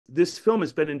this film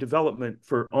has been in development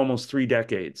for almost 3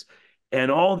 decades,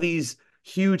 and all these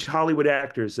huge Hollywood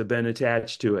actors have been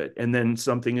attached to it, and then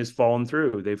something has fallen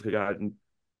through. They've gotten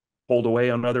pulled away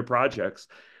on other projects.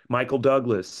 Michael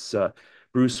Douglas,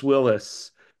 Bruce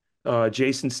Willis,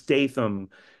 Jason Statham.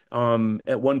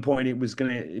 At one point, it was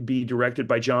going to be directed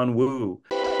by John Woo.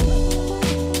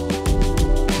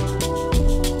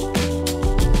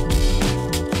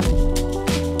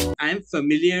 I'm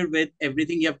familiar with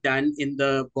everything you've done in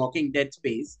the Walking Dead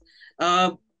space.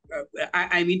 Uh,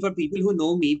 I mean, for people who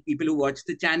know me, people who watch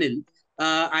the channel,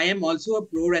 I am also a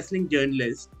pro wrestling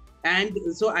journalist. And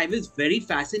so I was very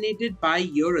fascinated by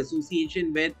your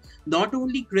association with not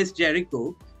only Chris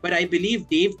Jericho, but I believe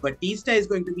Dave Bautista is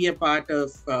going to be a part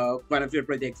of one of your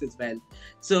projects as well.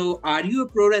 So are you a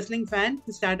pro wrestling fan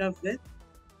to start off with?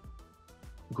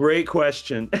 Great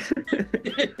question.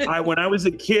 When I was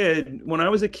a kid,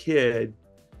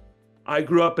 I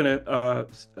grew up in a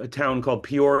town called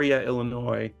Peoria,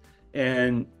 Illinois,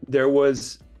 and there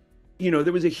was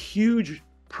a huge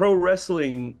pro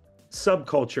wrestling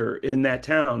subculture in that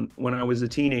town when I was a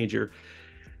teenager.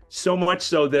 So much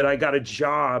so that I got a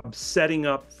job setting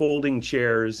up folding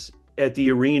chairs at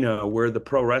the arena where the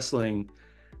pro wrestling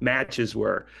matches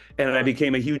were, and I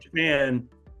became a huge fan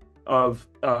of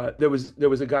there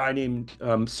was a guy named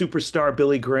Superstar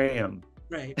Billy Graham.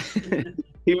 Right.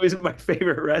 He was my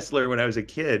favorite wrestler when I was a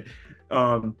kid.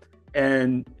 And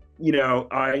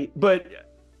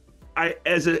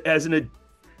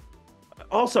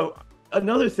also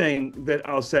another thing that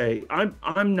I'll say,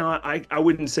 I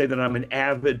wouldn't say that I'm an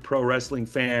avid pro wrestling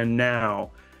fan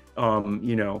now,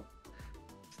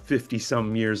 50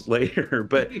 some years later,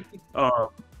 but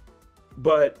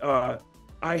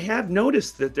I have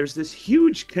noticed that there's this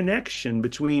huge connection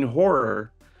between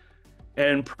horror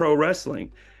and pro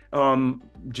wrestling.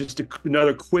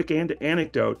 Another quick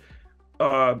anecdote.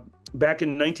 Back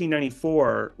in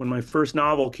 1994, when my first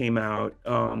novel came out,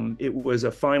 it was a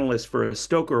finalist for a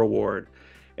Stoker Award.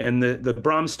 And the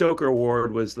Bram Stoker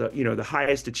Award was the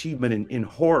highest achievement in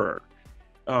horror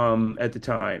at the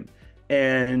time.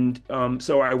 And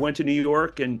so I went to New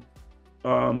York and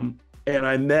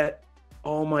I met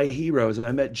all my heroes.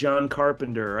 I met John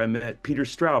Carpenter, I met Peter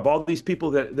Straub, all these people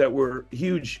that were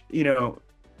huge,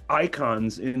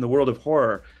 icons in the world of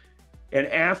horror. And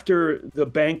after the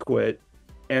banquet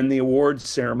and the awards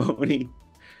ceremony,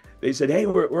 they said, "Hey,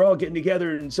 we're all getting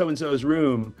together in so-and-so's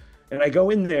room." And I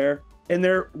go in there and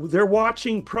they're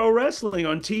watching pro wrestling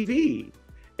on TV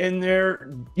and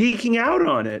they're geeking out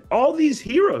on it. All these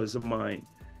heroes of mine.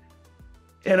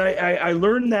 And I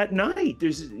learned that night,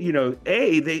 there's,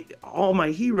 all my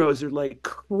heroes are like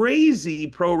crazy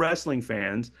pro wrestling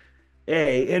fans,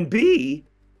 A, and B,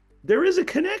 there is a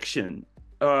connection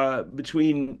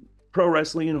between pro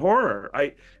wrestling and horror.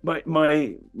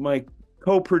 My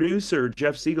co-producer,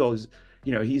 Jeff Siegel, is,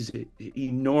 he's an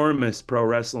enormous pro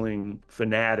wrestling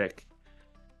fanatic.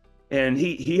 And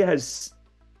he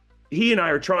and I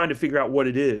are trying to figure out what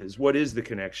it is. What is the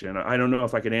connection? I don't know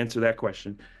if I can answer that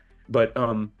question. But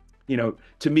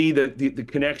to me, the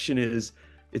connection is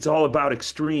it's all about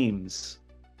extremes.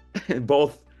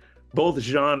 both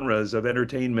genres of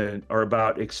entertainment are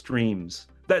about extremes.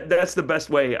 That's the best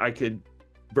way I could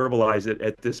verbalize it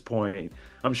at this point.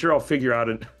 I'm sure I'll figure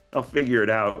it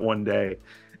out one day.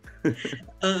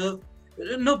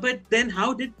 No, but then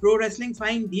how did pro wrestling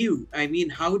find you? I mean,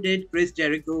 how did Chris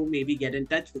Jericho maybe get in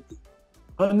touch with you?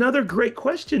 Another great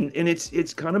question, and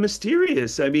it's kind of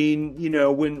mysterious. I mean,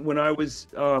 when I was,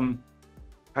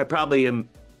 I probably am,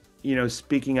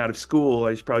 speaking out of school.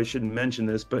 I probably shouldn't mention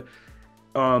this, but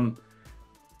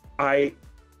I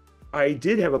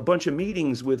did have a bunch of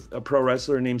meetings with a pro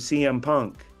wrestler named CM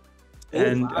Punk,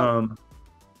 and wow.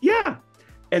 Yeah,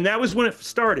 and that was when it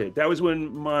started. That was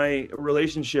when my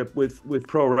relationship with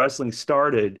pro wrestling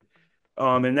started,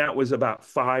 and that was about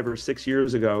 5 or 6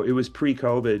 years ago. It was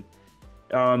pre-COVID.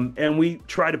 And we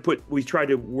tried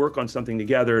to work on something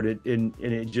together, and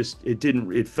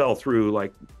it fell through,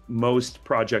 like most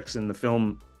projects in the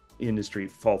film industry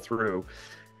fall through.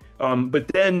 But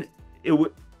then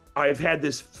I've had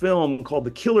this film called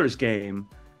The Killer's Game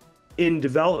in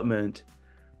development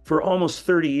for almost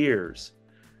 30 years.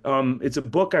 It's a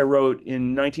book I wrote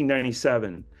in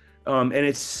 1997, and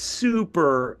it's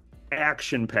super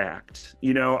action-packed.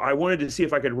 I wanted to see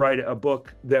if I could write a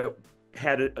book that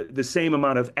had the same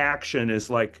amount of action as,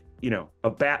 like, a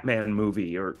Batman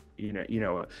movie, or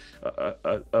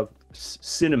a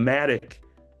cinematic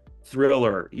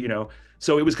thriller.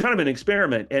 So it was kind of an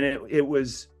experiment, and it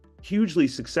was hugely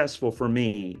successful for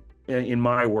me. in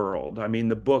my world. I mean,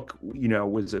 the book,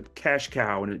 was a cash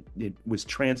cow, and it was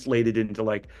translated into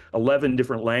like 11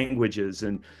 different languages,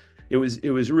 and it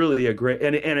was really a great,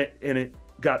 and it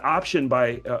got optioned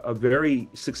by a very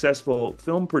successful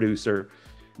film producer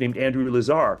named Andrew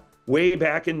Lazar way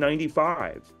back in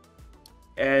 '95,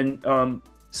 and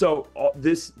so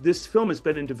this film has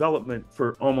been in development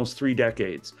for almost 3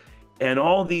 decades, and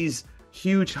all these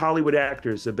huge Hollywood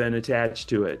actors have been attached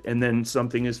to it, and then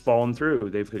something has fallen through.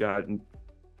 They've gotten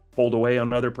pulled away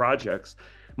on other projects.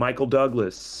 Michael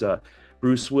Douglas,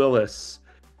 Bruce Willis,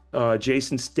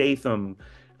 Jason Statham.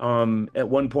 At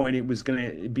one point, it was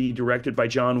going to be directed by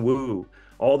John Woo.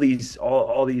 All these.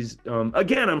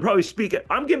 Again,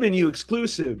 I'm giving you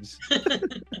exclusives.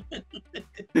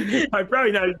 I'm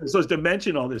probably not even supposed to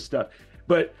mention all this stuff,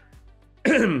 but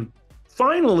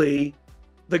finally,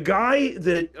 the guy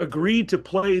that agreed to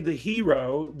play the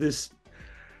hero, this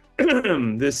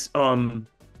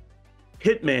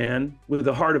hitman with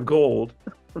a heart of gold,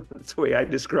 that's the way I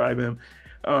describe him,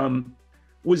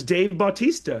 was Dave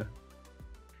Bautista.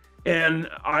 And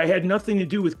I had nothing to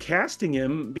do with casting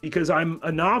him because I'm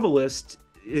a novelist.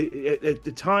 At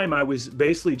the time, I was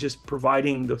basically just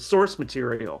providing the source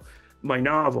material, my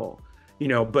novel,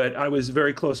 but I was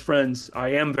very close friends. I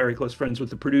am very close friends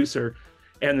with the producer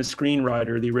and the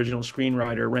screenwriter, the original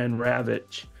screenwriter, Ren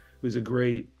Ravitch, who's a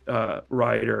great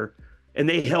writer. And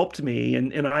they helped me,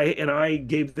 and I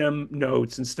gave them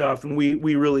notes and stuff, and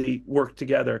we really worked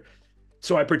together.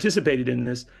 So I participated in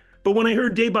this. But when I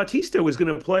heard Dave Bautista was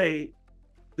going to play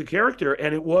the character,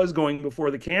 and it was going before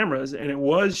the cameras, and it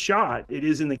was shot, it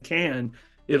is in the can,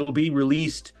 it'll be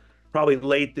released probably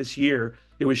late this year.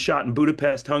 It was shot in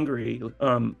Budapest, Hungary,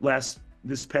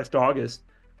 this past August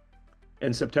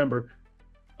and September.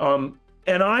 And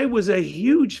I was a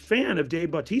huge fan of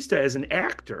Dave Bautista as an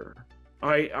actor.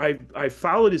 I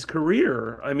followed his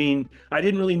career. I mean, I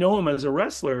didn't really know him as a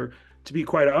wrestler, to be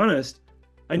quite honest.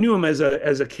 I knew him as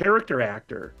a character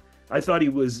actor. I thought he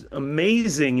was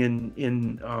amazing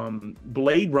in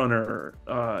Blade Runner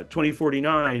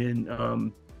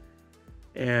 2049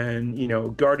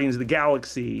 and Guardians of the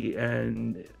Galaxy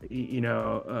and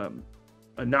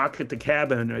A Knock at the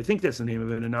Cabin. I think that's the name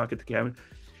of it, A Knock at the Cabin.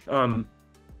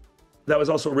 That was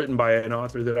also written by an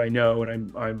author that I know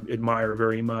and I admire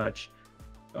very much,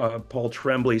 Paul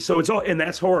Tremblay. So it's all, and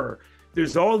that's horror.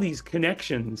 There's all these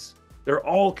connections. They're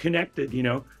all connected,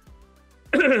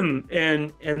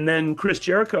 and then Chris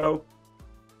Jericho,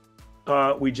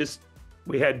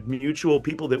 we had mutual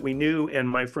people that we knew, and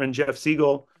my friend Jeff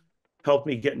Siegel helped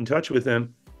me get in touch with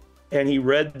him, and he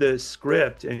read the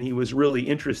script and he was really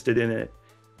interested in it.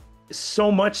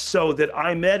 So much so that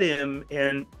I met him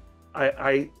and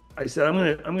I said,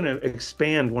 I'm gonna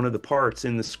expand one of the parts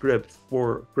in the script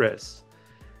for Chris.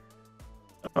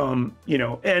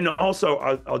 And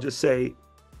also I'll just say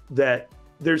that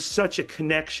there's such a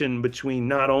connection between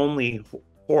not only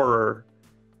horror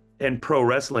and pro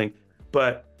wrestling,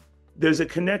 but there's a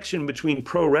connection between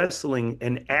pro wrestling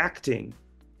and acting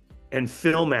and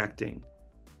film acting,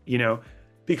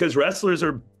 because wrestlers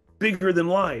are bigger than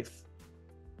life.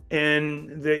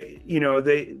 And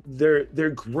they're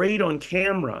great on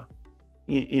camera,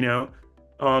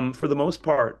 for the most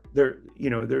part.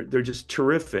 They're just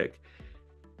terrific.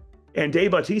 And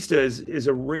Dave Bautista is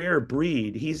a rare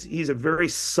breed. He's a very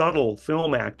subtle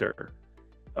film actor.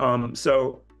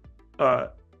 So I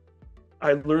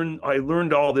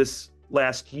learned all this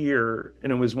last year,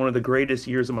 and it was one of the greatest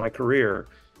years of my career,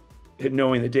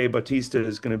 knowing that Dave Bautista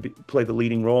is going to play the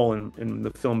leading role in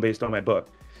the film based on my book.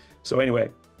 So anyway,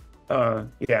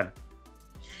 yeah.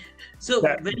 So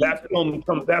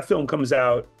that film comes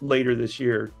out later this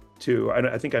year too.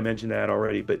 I think I mentioned that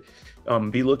already, but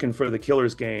be looking for The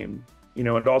Killer's Game.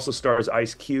 It also stars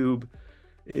Ice Cube.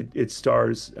 It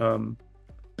stars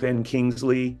Ben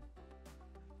Kingsley,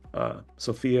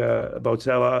 Sophia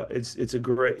Boutella.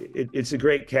 It's a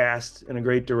great cast and a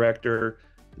great director.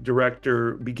 The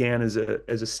director began as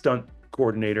a stunt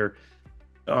coordinator,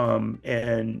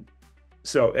 and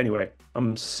so anyway,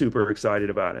 I'm super excited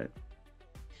about it.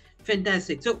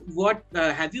 Fantastic. So what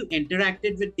have you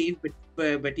interacted with Dave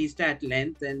Bautista at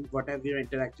length, and what have your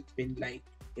interactions been like,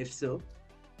 if so?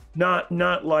 Not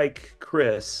like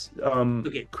Chris.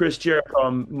 Okay. Chris Jericho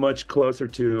I'm much closer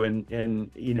to, and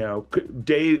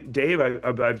Dave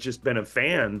I've just been a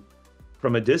fan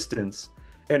from a distance,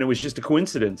 and it was just a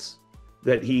coincidence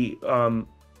that he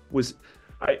was.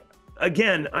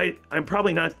 I'm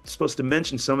probably not supposed to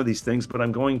mention some of these things, but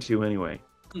I'm going to anyway.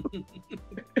 I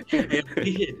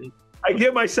appreciate it. I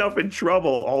get myself in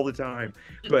trouble all the time,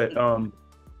 but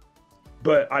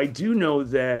I do know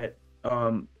that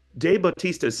Dave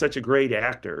Bautista is such a great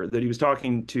actor that he was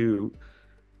talking to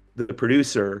the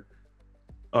producer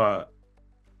uh,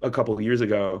 a couple of years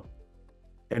ago,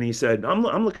 and he said, I'm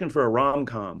looking for a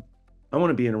rom-com. I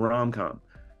want to be in a rom-com.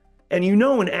 And you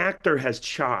know, an actor has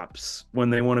chops when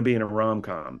they want to be in a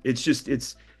rom-com. It's just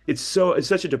it's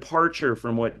such a departure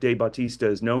from what Dave Bautista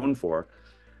is known for,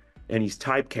 and he's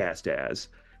typecast as.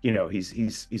 You know,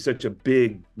 he's such a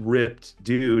big, ripped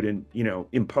dude, and you know,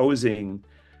 imposing.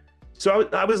 So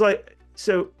I was like,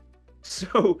 so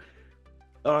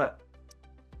I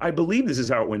believe this is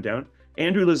how it went down.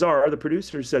 Andrew Lazar, the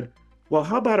producer, said, "Well,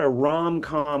 how about a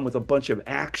rom-com with a bunch of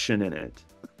action in it?"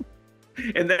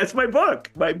 And that's my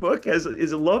book. My book is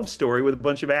a love story with a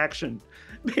bunch of action,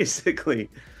 basically.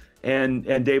 And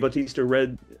Dave Bautista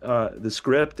read the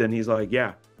script, and he's like,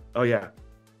 "Yeah, oh yeah,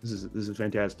 this is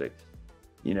fantastic."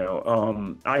 You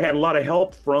know, I had a lot of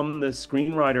help from the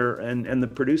screenwriter and the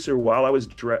producer while I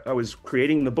was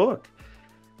creating the book.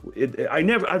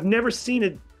 I've never seen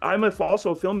it. I'm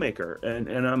also a filmmaker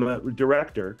and I'm a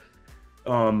director,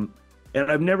 and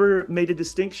I've never made a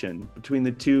distinction between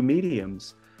the two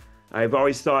mediums. I've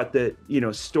always thought that, you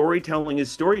know, storytelling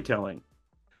is storytelling,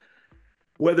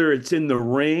 whether it's in the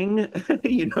ring,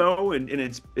 you know, and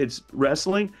it's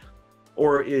wrestling,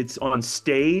 or it's on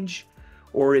stage,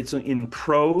 or it's in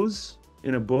prose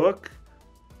in a book,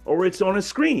 or it's on a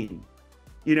screen.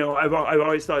 You know, I've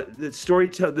always thought that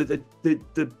storytelling,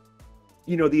 the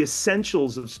you know, the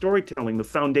essentials of storytelling, the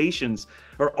foundations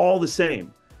are all the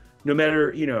same. No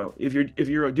matter, you know, if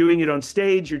you're doing it on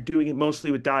stage, you're doing it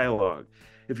mostly with dialogue.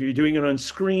 If you're doing it on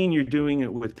screen, you're doing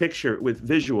it with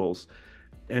visuals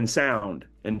and sound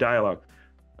and dialogue.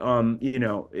 You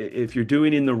know, if you're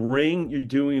doing it in the ring, you're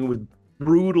doing it with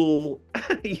brutal,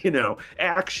 you know,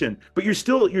 action, but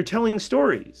you're telling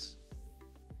stories.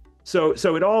 So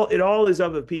it all is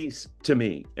of a piece to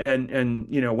me. And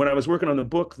you know, when I was working on the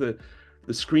book, the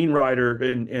screenwriter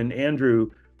and Andrew,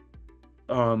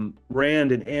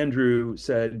 Rand and Andrew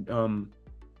said,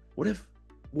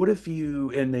 what if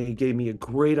you, and they gave me a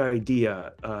great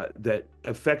idea that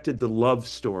affected the love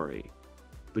story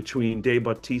between Dave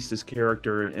Bautista's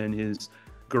character and his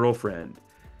girlfriend.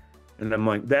 And I'm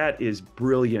like, that is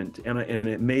brilliant, and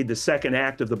it made the second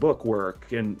act of the book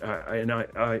work, and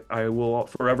I will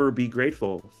forever be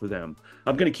grateful for them.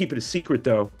 I'm going to keep it a secret,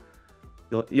 though.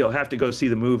 You'll have to go see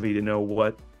the movie to know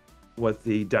what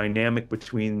the dynamic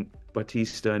between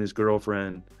Batista and his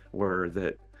girlfriend were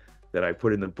that I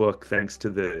put in the book, thanks to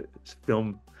the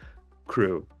film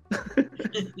crew.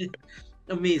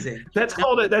 Amazing. That's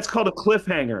called a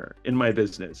cliffhanger in my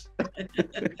business.